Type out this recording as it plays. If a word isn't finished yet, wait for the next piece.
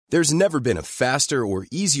There's never been a faster or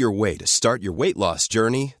easier way to start your weight loss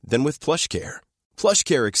journey than with PlushCare.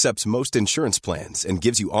 PlushCare accepts most insurance plans and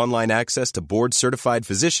gives you online access to board-certified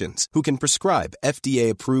physicians who can prescribe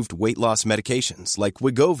FDA-approved weight loss medications like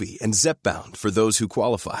Wegovy and Zepbound for those who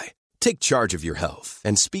qualify. Take charge of your health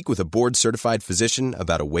and speak with a board-certified physician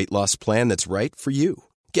about a weight loss plan that's right for you.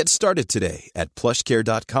 Get started today at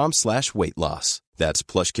plushcare.com/weightloss.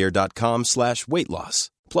 That's plushcare.com/weightloss.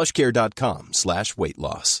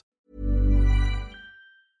 plushcare.com/weightloss.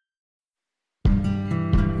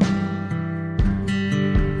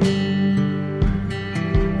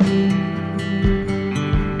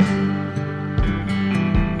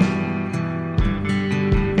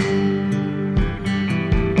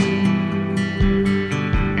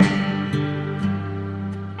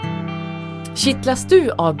 Kittlas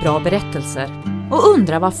du av bra berättelser och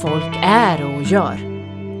undrar vad folk är och gör?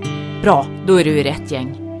 Bra, då är du i rätt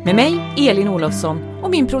gäng. Med mig, Elin Olofsson,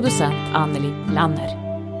 och min producent Anneli Lanner.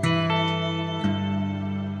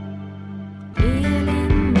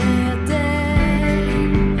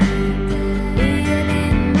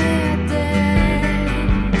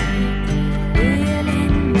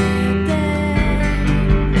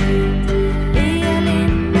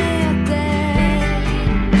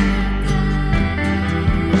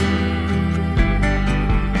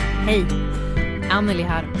 Anneli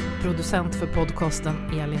här, producent för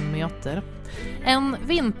podcasten Elin möter. En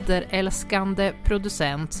vinterälskande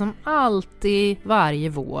producent som alltid varje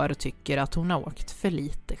vår tycker att hon har åkt för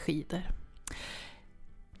lite skidor.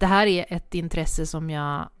 Det här är ett intresse som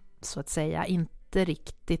jag så att säga inte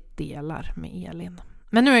riktigt delar med Elin.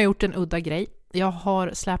 Men nu har jag gjort en udda grej. Jag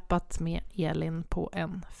har släpat med Elin på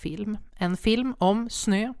en film. En film om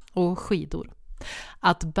snö och skidor.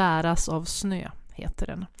 Att bäras av snö heter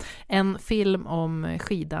den. En film om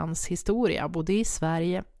skidans historia både i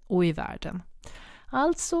Sverige och i världen.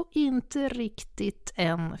 Alltså inte riktigt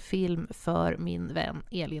en film för min vän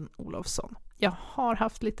Elin Olofsson. Jag har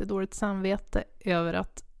haft lite dåligt samvete över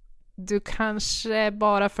att du kanske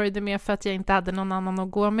bara följde med för att jag inte hade någon annan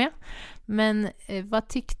att gå med. Men vad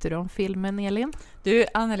tyckte du om filmen, Elin? Du,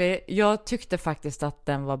 Anneli, jag tyckte faktiskt att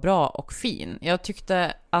den var bra och fin. Jag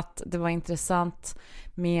tyckte att det var intressant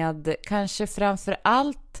med kanske framför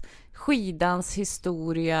allt skidans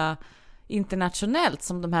historia internationellt,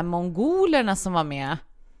 som de här mongolerna som var med.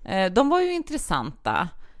 De var ju intressanta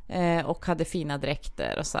och hade fina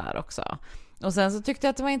dräkter och så här också. Och sen så tyckte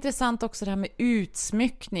jag att det var intressant också det här med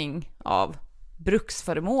utsmyckning av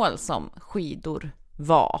bruksföremål som skidor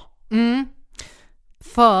var. Mm.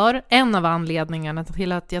 För en av anledningarna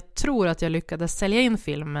till att jag tror att jag lyckades sälja in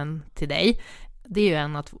filmen till dig, det är ju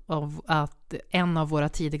en av våra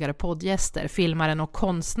tidigare poddgäster, filmaren och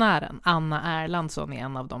konstnären Anna Erlandsson, är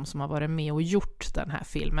en av dem som har varit med och gjort den här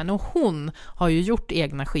filmen. Och hon har ju gjort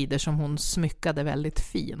egna skidor som hon smyckade väldigt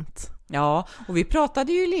fint. Ja, och vi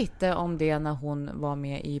pratade ju lite om det när hon var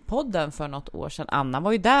med i podden för något år sedan. Anna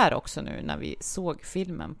var ju där också nu när vi såg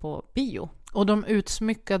filmen på bio. Och de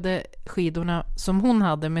utsmyckade skidorna som hon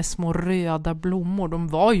hade med små röda blommor, de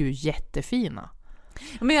var ju jättefina.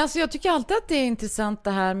 Men alltså jag tycker alltid att det är intressant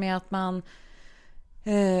det här med att man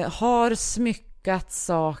har smyckat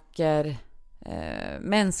saker.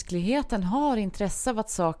 Mänskligheten har intresse av att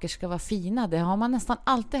saker ska vara fina. Det har man nästan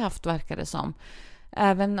alltid haft, verkar det som.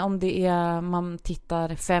 Även om det är, man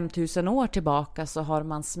tittar 5000 år tillbaka, så har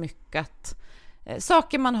man smyckat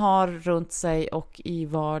saker man har runt sig och i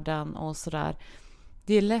vardagen och sådär.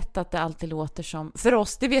 Det är lätt att det alltid låter som, för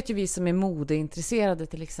oss, det vet ju vi som är modeintresserade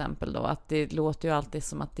till exempel då, att det låter ju alltid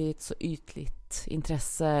som att det är ett så ytligt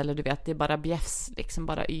intresse, eller du vet, det är bara bjäfs, liksom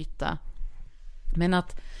bara yta. Men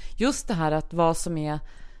att just det här att vad som är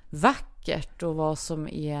vackert och vad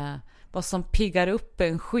som piggar upp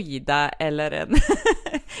en skida eller en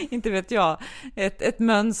inte vet jag, ett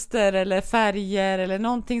mönster eller färger eller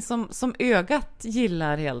någonting som ögat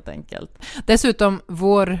gillar helt enkelt. Dessutom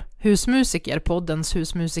vår husmusiker, poddens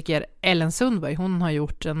husmusiker Ellen Sundberg, hon har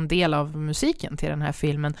gjort en del av musiken till den här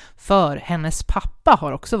filmen, för hennes pappa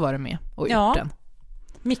har också varit med och gjort den.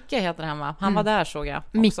 Micke heter han, va? Han var där, såg jag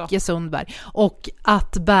också. Micke Sundberg. Och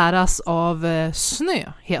Att bäras av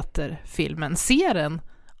snö heter filmen. Se den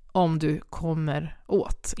om du kommer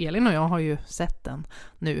åt. Elin och jag har ju sett den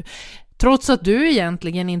nu. Trots att du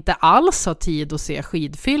egentligen inte alls har tid att se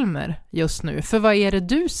skidfilmer just nu. För vad är det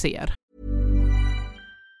du ser?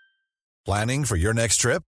 Planning for your next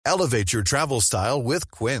trip? Elevate your travel style with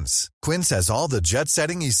Quince. Quince has all the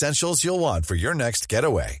jet-setting essentials you'll want for your next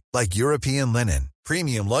getaway, like European linen,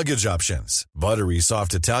 premium luggage options, buttery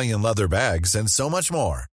soft Italian leather bags, and so much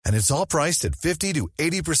more. And it's all priced at 50 to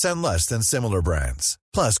 80% less than similar brands.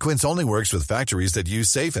 Plus, Quince only works with factories that use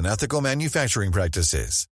safe and ethical manufacturing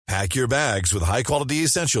practices. Pack your bags with high-quality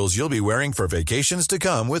essentials you'll be wearing for vacations to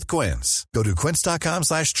come with Quince. Go to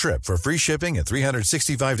quince.com/trip for free shipping and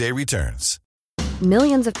 365-day returns.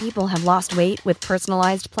 Millions of people have lost weight with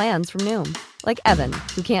personalized plans from Noom. Like Evan,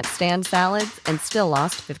 who can't stand salads and still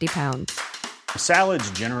lost 50 pounds.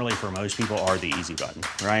 Salads generally for most people are the easy button,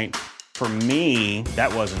 right? For me,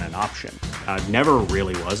 that wasn't an option. I never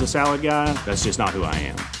really was a salad guy. That's just not who I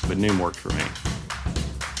am. But Noom worked for me.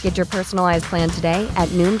 Get your personalized plan today at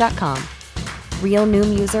Noom.com. Real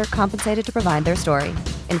Noom user compensated to provide their story.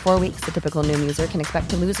 In 4 weeks, the typical Noom user can expect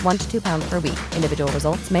to lose 1 to 2 pounds per week. Individual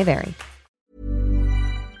results may vary.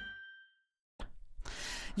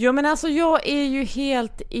 Jo, men alltså jag är ju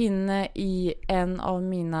helt inne i en av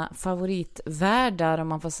mina favoritvärldar, om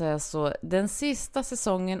man får säga så. Den sista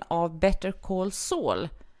säsongen av Better Call Saul.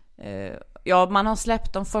 Ja, man har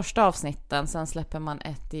släppt de första avsnitten, sen släpper man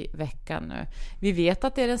ett i veckan nu. Vi vet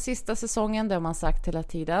att det är den sista säsongen, det har man sagt hela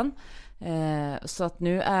tiden. Så att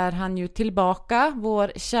nu är han ju tillbaka,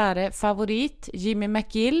 vår käre favorit Jimmy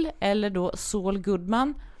McGill, eller då Saul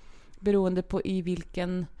Goodman, beroende på i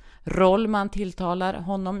vilken roll man tilltalar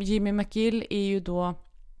honom. Jimmy McGill är ju då,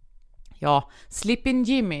 ja, Slippin'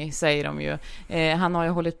 Jimmy säger de ju. Han har ju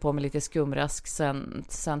hållit på med lite skumrask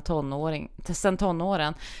sen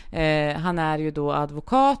tonåren. Han är ju då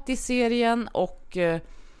advokat i serien, och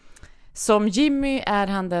som Jimmy är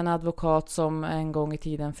han den advokat som en gång i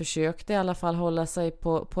tiden försökte i alla fall hålla sig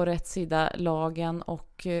på rätt sida lagen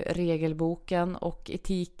och regelboken och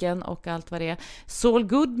etiken och allt vad det är. Saul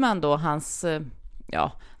Goodman då, hans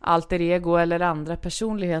alter ego eller andra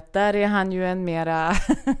personlighet, där är han ju en mera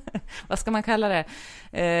vad ska man kalla det,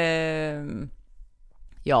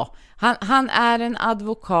 han är en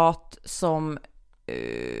advokat som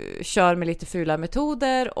kör med lite fula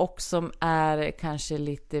metoder och som är kanske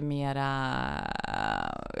lite mera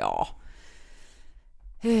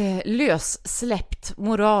lössläppt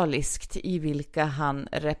moraliskt i vilka han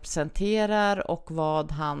representerar och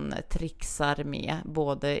vad han trixar med,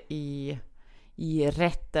 både i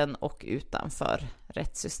rätten och utanför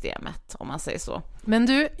rättssystemet, om man säger så. Men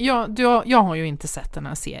du, jag har ju inte sett den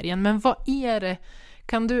här serien, men vad är det,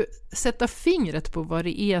 kan du sätta fingret på vad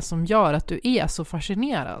det är som gör att du är så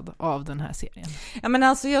fascinerad av den här serien? Ja, men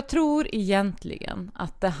alltså jag tror egentligen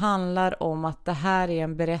att det handlar om att det här är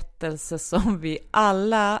en berättelse som vi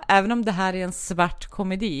alla, även om det här är en svart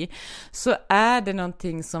komedi, så är det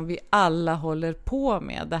någonting som vi alla håller på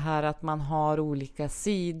med. Det här att man har olika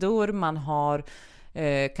sidor, man har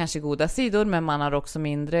kanske goda sidor, men man har också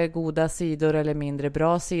mindre goda sidor eller mindre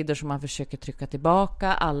bra sidor som man försöker trycka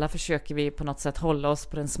tillbaka. Alla försöker vi på något sätt hålla oss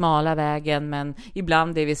på den smala vägen, men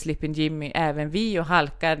ibland är vi Slippin' Jimmy även vi och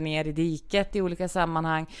halkar ner i diket i olika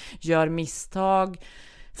sammanhang, gör misstag,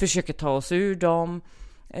 försöker ta oss ur dem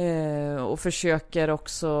och försöker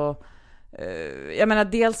också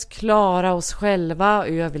dels klara oss själva,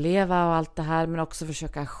 överleva och allt det här, men också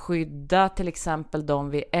försöka skydda till exempel de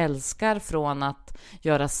vi älskar från att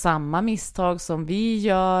göra samma misstag som vi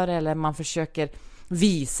gör, eller man försöker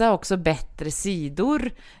visa också bättre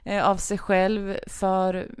sidor av sig själv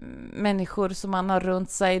för människor som man har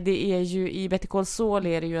runt sig. Det är ju i Better Call Saul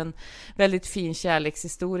är det ju en väldigt fin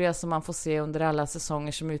kärlekshistoria som man får se under alla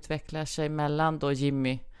säsonger, som utvecklar sig mellan då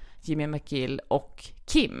Jimmy McGill och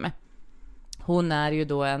Kim. Hon är ju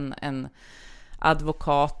då en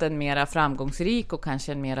advokat, en mera framgångsrik och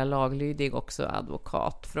kanske en mera laglydig också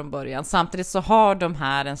advokat från början. Samtidigt så har de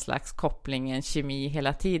här en slags koppling, en kemi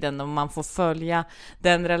hela tiden, och man får följa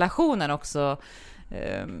den relationen också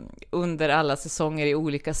under alla säsonger i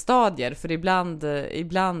olika stadier, för ibland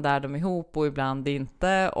är de ihop och ibland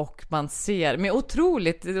inte, och man ser med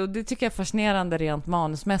otroligt, och det tycker jag är fascinerande rent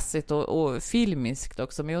manusmässigt och filmiskt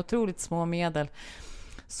också, med otroligt små medel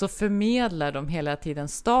så förmedlar de hela tiden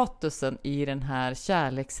statusen i den här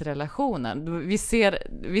kärleksrelationen.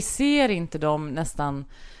 Vi ser inte dem nästan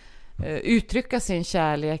uttrycka sin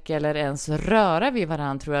kärlek eller ens röra vid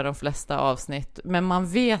varandra, tror jag, de flesta avsnitt. Men man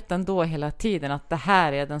vet ändå hela tiden att det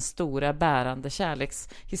här är den stora bärande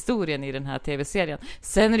kärlekshistorien i den här tv-serien.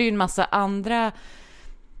 Sen är det ju en massa andra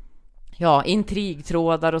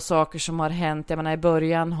intrigtrådar och saker som har hänt. Jag menar, i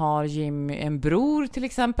början har Jimmy en bror till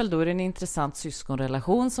exempel. Då är det en intressant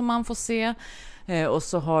syskonrelation som man får se. Och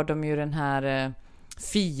så har de ju den här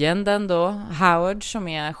fienden då, Howard, som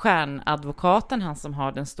är stjärnadvokaten, han som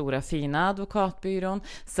har den stora fina advokatbyrån.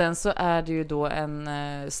 Sen så är det ju då en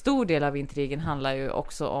stor del av intrigen handlar ju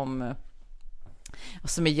också om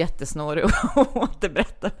som är jättesnårig att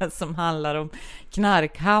återberätta, men som handlar om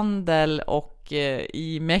knarkhandel och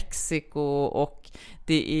i Mexiko, och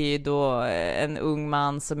det är då en ung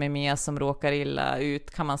man som är med som råkar illa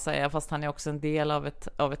ut, kan man säga, fast han är också en del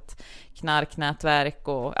av ett knarknätverk,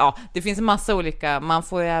 och ja, det finns en massa olika. Man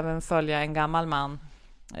får ju även följa en gammal man,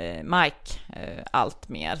 Mike, allt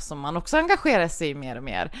mer, som man också engagerar sig i mer och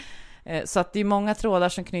mer. Så att det är många trådar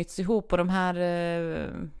som knyts ihop, och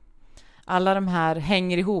alla de här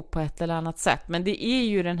hänger ihop på ett eller annat sätt. Men det är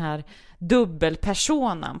ju den här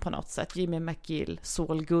dubbelpersonan på något sätt, Jimmy McGill,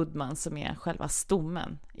 Saul Goodman, som är själva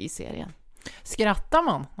stommen i serien. Skrattar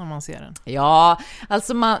man när man ser den? Ja,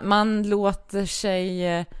 alltså man låter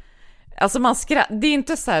sig... Alltså det är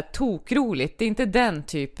inte så här tokroligt, det är inte den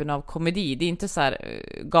typen av komedi, det är inte så här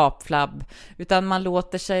gapflabb, utan man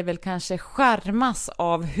låter sig väl kanske skärmas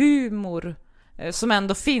av humor som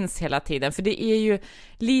ändå finns hela tiden. För det är ju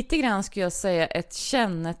lite grann, skulle jag säga, ett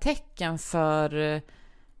kännetecken för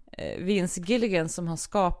Vince Gilligan, som har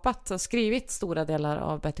skapat och skrivit stora delar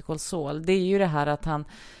av Better Call Saul. Det är ju det här att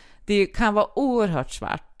det kan vara oerhört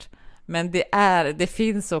svart, men det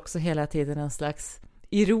finns också hela tiden en slags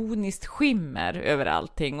ironiskt skimmer över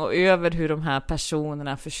allting, och över hur de här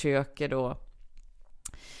personerna försöker då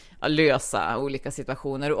lösa olika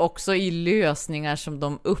situationer, och också i lösningar som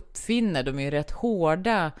de uppfinner. De är ju rätt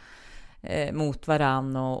hårda mot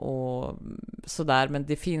varann och sådär, men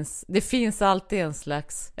det finns alltid en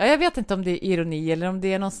slags, jag vet inte om det är ironi eller om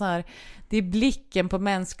det är någon sån här, det är blicken på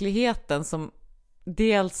mänskligheten som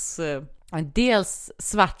dels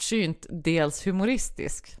svartsynt, dels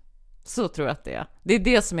humoristisk. Så tror jag att det är. Det är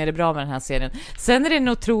det som är det bra med den här serien. Sen är det en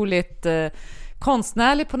otroligt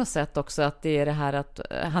konstnärlig på något sätt också, att det är det här att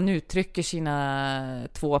han uttrycker sina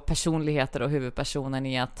två personligheter, och huvudpersonen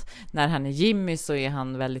är att när han är Jimmy så är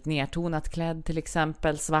han väldigt nertonat klädd, till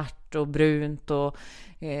exempel svart och brunt och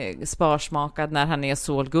sparsmakad. När han är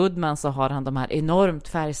Saul Goodman så har han de här enormt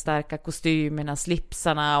färgstarka kostymerna,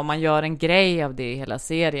 slipsarna, och man gör en grej av det i hela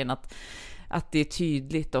serien, att det är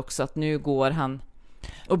tydligt också att nu går han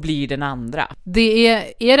och blir den andra. Det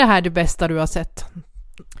är det här det bästa du har sett?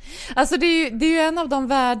 Alltså det är ju en av de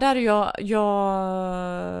världar jag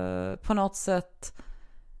på något sätt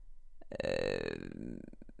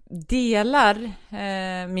delar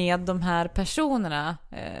med de här personerna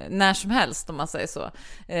när som helst, om man säger så.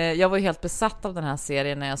 Jag var ju helt besatt av den här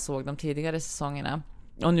serien när jag såg de tidigare säsongerna.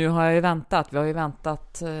 Och nu har jag ju väntat. Vi har ju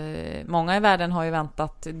väntat, många i världen har ju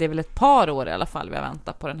väntat, det är väl ett par år i alla fall vi har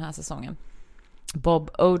väntat på den här säsongen. Bob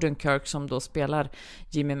Odenkirk, som då spelar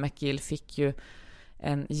Jimmy McGill, fick ju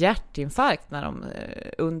en hjärtinfarkt när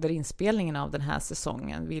under inspelningen av den här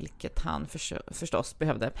säsongen, vilket han förstås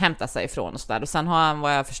behövde hämta sig ifrån och så där. Och sen har han,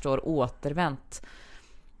 vad jag förstår, återvänt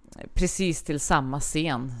precis till samma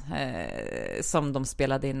scen som de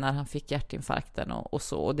spelade in när han fick hjärtinfarkten och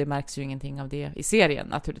så. Och det märks ju ingenting av det i serien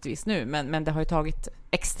naturligtvis nu, men det har ju tagit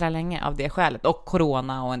extra länge av det skälet, och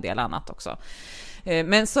corona och en del annat också.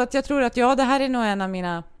 Men så att jag tror att det här är nog en av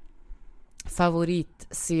mina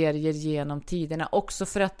favoritserier genom tiderna, också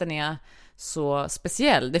för att den är så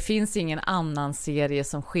speciell. Det finns ingen annan serie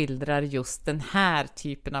som skildrar just den här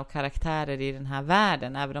typen av karaktärer i den här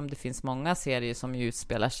världen, även om det finns många serier som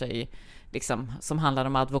utspelar sig liksom, som handlar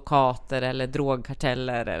om advokater eller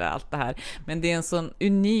drogkarteller eller allt det här. Men det är en sån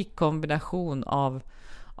unik kombination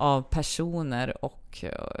av personer och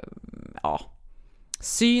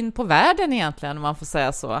syn på världen egentligen, om man får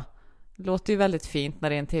säga så. Det låter ju väldigt fint när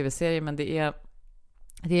det är en tv-serie, men det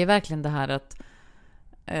är verkligen det här att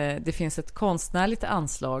det finns ett konstnärligt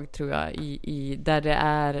anslag, tror jag,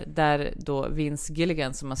 där då Vince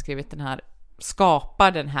Gilligan, som har skrivit den här,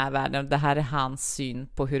 skapar den här världen. Det här är hans syn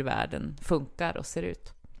på hur världen funkar och ser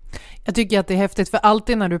ut. Jag tycker att det är häftigt, för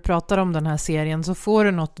alltid när du pratar om den här serien så får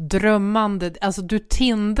du något drömmande, alltså du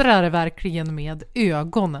tindrar verkligen med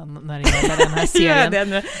ögonen när det gäller den här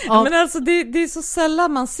serien. Ja. Men alltså det är så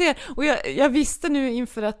sällan man ser, och jag visste nu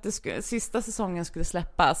inför att sista säsongen skulle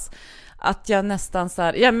släppas att jag nästan så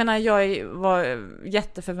här, jag menar, jag var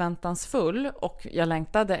jätteförväntansfull och jag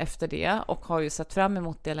längtade efter det och har ju sett fram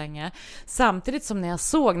emot det länge. Samtidigt som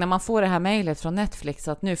när man får det här mejlet från Netflix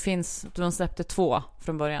att nu de släppte 2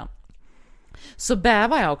 från början, så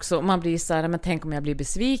bävar jag också. Man blir så här, men tänk om jag blir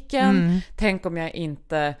besviken, tänk om jag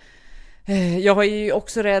inte... Jag är ju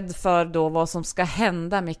också rädd för då vad som ska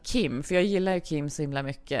hända med Kim, för jag gillar ju Kim så himla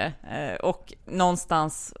mycket, och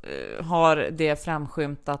någonstans har det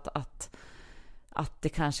framskymtat att det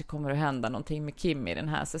kanske kommer att hända någonting med Kim i den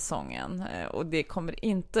här säsongen, och det kommer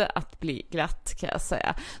inte att bli glatt, kan jag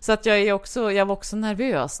säga. Så att jag var också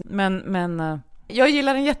nervös, men Jag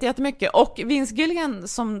gillar den jättemycket. Och Vince Gilligan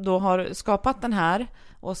som då har skapat den här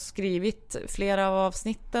och skrivit flera av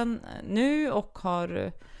avsnitten nu och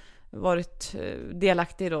har varit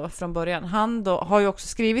delaktig då från början. Han då har ju också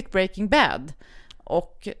skrivit Breaking Bad.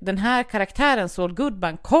 Och den här karaktären, Saul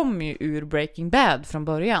Goodman, kom ju ur Breaking Bad från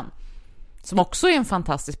början. Som också är en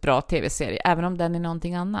fantastiskt bra tv-serie, även om den är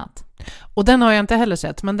någonting annat. Och den har jag inte heller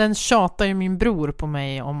sett, men den tjatar ju min bror på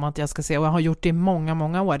mig om att jag ska se. Och jag har gjort det i många,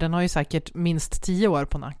 många år. Den har ju säkert minst 10 år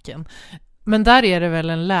på nacken. Men där är det väl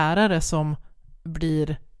en lärare som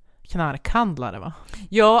blir knarkhandlare, va?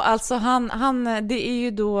 Ja, alltså han det är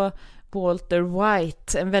ju då Walter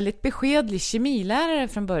White, en väldigt beskedlig kemilärare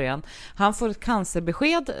från början. Han får ett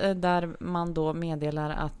cancerbesked där man då meddelar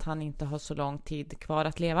att han inte har så lång tid kvar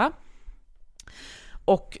att leva.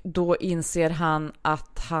 Och då inser han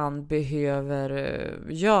att han behöver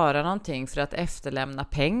göra någonting för att efterlämna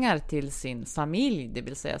pengar till sin familj, det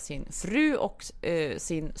vill säga sin fru och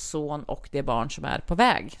sin son och det barn som är på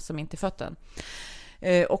väg, som inte är fött än.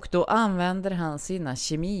 Och då använder han sina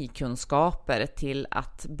kemikunskaper till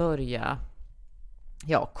att börja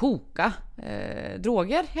koka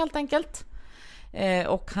droger helt enkelt.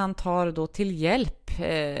 Och han tar då till hjälp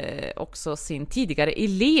också sin tidigare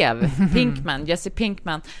elev Pinkman, Jesse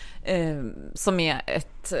Pinkman, som är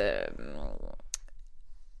ett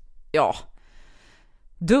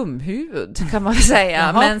dumhuvud kan man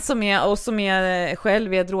säga. Men som är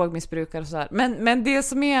själv är drogmissbrukare och så här. Men det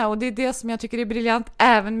som är, och det är det som jag tycker är briljant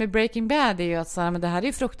även med Breaking Bad, är ju att så här, men det här är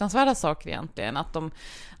ju fruktansvärda saker egentligen,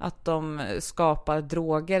 att de skapar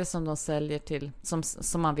droger som de säljer till,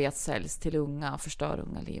 som man vet säljs till unga och förstör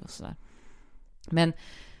unga liv och så där. Men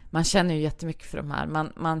man känner ju jättemycket för de här.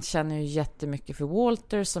 Man känner ju jättemycket för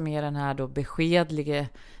Walter, som är den här då beskedlige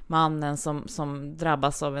mannen som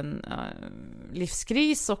drabbas av en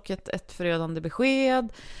livskris och ett förödande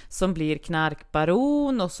besked, som blir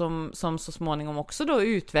knarkbaron och som så småningom också då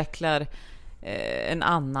utvecklar en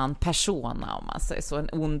annan persona, om man säger så, en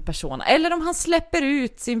ond persona. Eller om han släpper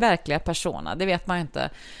ut sin verkliga persona, det vet man ju inte.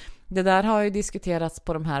 Det där har ju diskuterats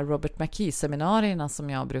på de här Robert McKee-seminarierna som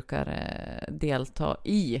jag brukar delta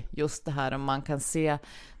i. Just det här om man kan se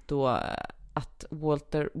då att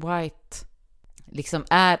Walter White liksom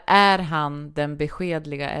är han den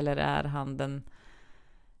beskedliga eller är han den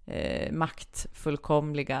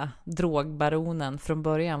maktfullkomliga drogbaronen från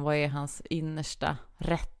början? Vad är hans innersta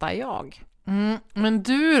rätta jag? Men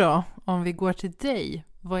du då, om vi går till dig,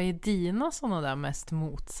 vad är dina sådana där mest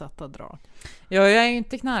motsatta drag? Ja, jag är ju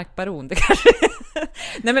inte knarkbaron, det kanske.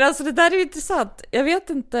 Nej, men alltså det där är ju intressant. Jag vet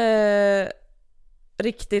inte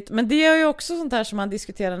riktigt, men det är ju också sånt här som man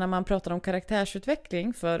diskuterar när man pratar om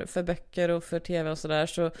karaktärsutveckling för böcker och för tv och sådär,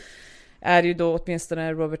 så är det ju då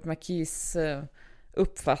åtminstone Robert McKees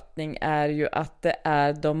uppfattning är ju att det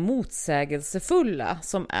är de motsägelsefulla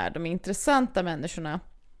som är de intressanta människorna.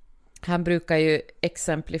 Han brukar ju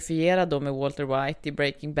exemplifiera då med Walter White i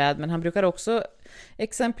Breaking Bad, men han brukar också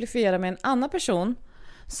exemplifiera med en annan person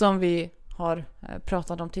som vi har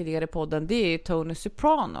pratat om tidigare i podden. Det är Tony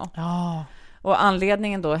Soprano. Ja. Och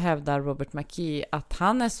anledningen då hävdar Robert McKee att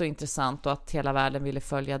han är så intressant och att hela världen ville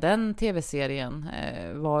följa den tv-serien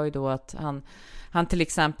var ju då att han till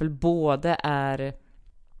exempel både är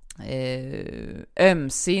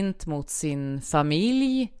ömsint mot sin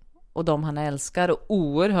familj och de han älskar, och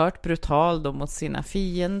oerhört brutal då mot sina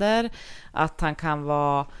fiender. Att han kan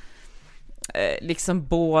vara liksom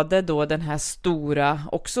både då den här stora,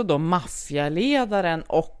 också då maffialedaren,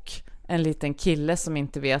 och en liten kille som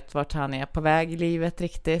inte vet vart han är på väg i livet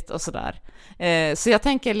riktigt och sådär. Så jag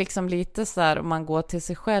tänker liksom lite så här, om man går till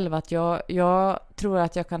sig själv, att jag tror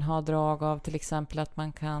att jag kan ha drag av till exempel att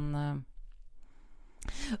man kan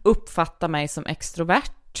uppfatta mig som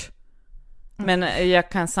extrovert. Men jag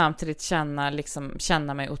kan samtidigt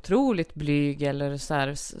känna mig otroligt blyg eller så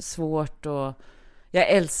här svårt, och jag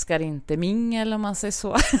älskar inte mingel, om man säger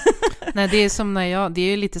så. Nej, det är som det är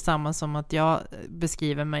ju lite samma som att jag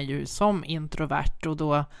beskriver mig ju som introvert, och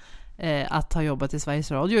då att ha jobbat i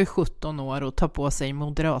Sveriges Radio i 17 år och ta på sig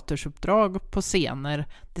moderatoruppdrag på scener,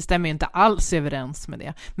 det stämmer ju inte alls överens med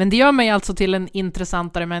det. Men det gör mig alltså till en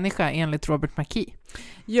intressantare människa enligt Robert McKee.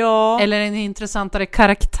 Ja. Eller en intressantare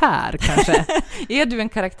karaktär kanske. Är du en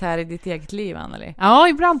karaktär i ditt eget liv, Anneli? Ja,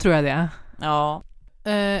 ibland tror jag det. Ja.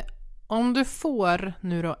 Om du får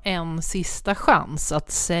nu då en sista chans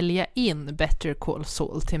att sälja in Better Call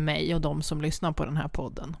Saul till mig och de som lyssnar på den här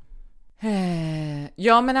podden.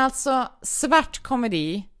 Ja, men alltså svart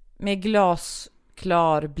komedi med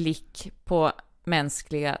glasklar blick på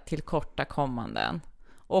mänskliga tillkortakommanden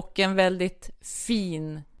och en väldigt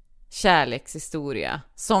fin kärlekshistoria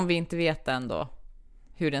som vi inte vet ändå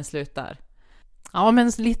hur den slutar. Ja,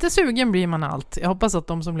 men lite sugen blir man allt. Jag hoppas att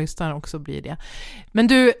de som lyssnar också blir det. Men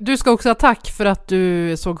du ska också ha tack för att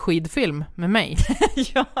du såg skidfilm med mig.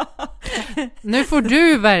 Ja. Nu får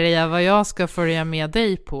du välja vad jag ska följa med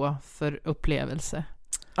dig på för upplevelse.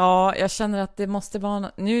 Ja, jag känner att det måste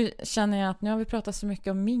vara... Nu känner jag att nu har vi pratat så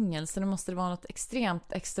mycket om mingel, så det måste vara något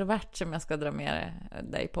extremt extrovert som jag ska dra med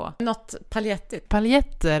dig på. Något paljettigt.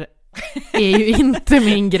 Paljetter är ju inte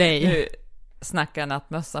min grej. Nu snackar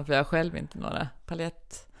nattmössan, för jag har själv inte några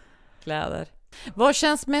paljettkläder. Vad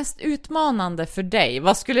känns mest utmanande för dig?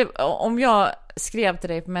 Vad skulle, om jag skrev till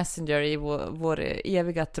dig på Messenger i vår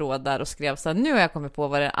eviga tråd där och skrev så här, nu har jag kommit på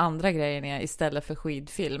vad den andra grejen är istället för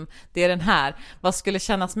skidfilm. Det är den här. Vad skulle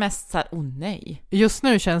kännas mest så här, nej. Just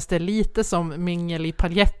nu känns det lite som mingel i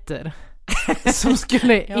paljetter. Som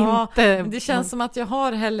skulle inte... Det känns som att jag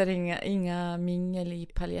har heller inga mingel i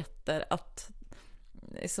paljetter att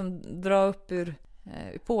liksom dra upp ur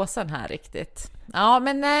påsen här riktigt. Ja,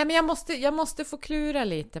 men nej, men jag måste få klura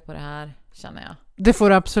lite på det här, känner jag. Det får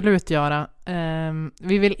du absolut göra.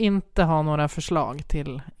 Vi vill inte ha några förslag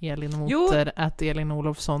till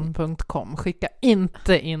elinmoter@elinolofsson.com. Skicka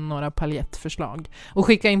inte in några paljettförslag. Och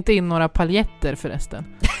skicka inte in några paljetter förresten.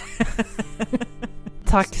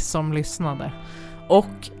 Tack som lyssnade.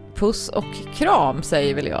 Och puss och kram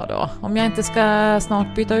säger väl jag då. Om jag inte ska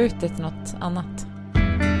snart byta ut det till något annat.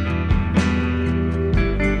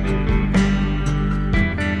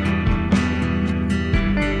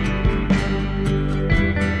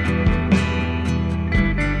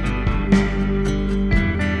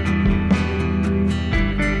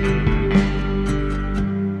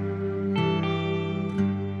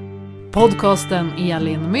 Podcasten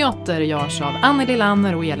Elin möter görs av Anneli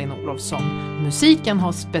Lanner och Elin Olofsson. Musiken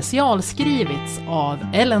har specialskrivits av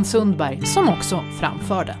Ellen Sundberg som också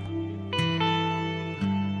framför den.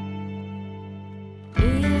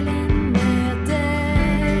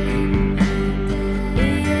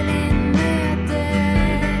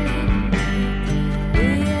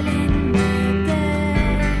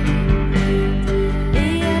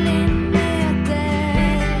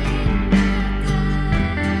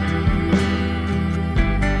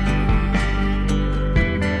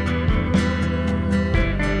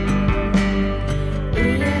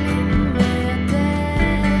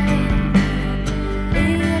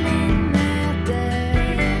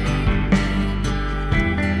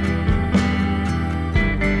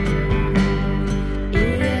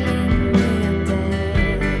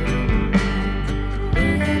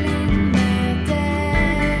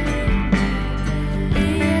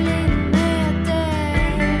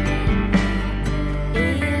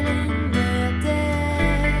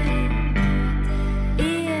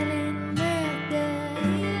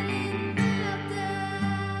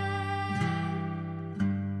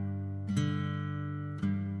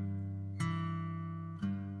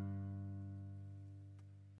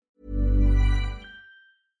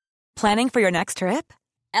 Planning for your next trip?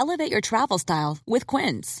 Elevate your travel style with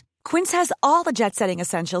Quince. Quince has all the jet-setting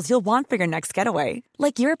essentials you'll want for your next getaway,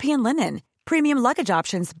 like European linen, premium luggage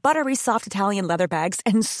options, buttery soft Italian leather bags,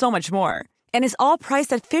 and so much more. And is all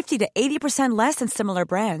priced at 50 to 80% less than similar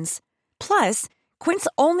brands. Plus, Quince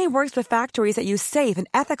only works with factories that use safe and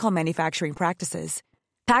ethical manufacturing practices.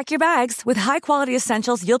 Pack your bags with high-quality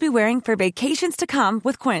essentials you'll be wearing for vacations to come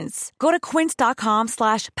with Quince. Go to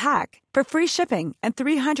quince.com/pack for free shipping and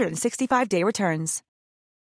 365-day returns.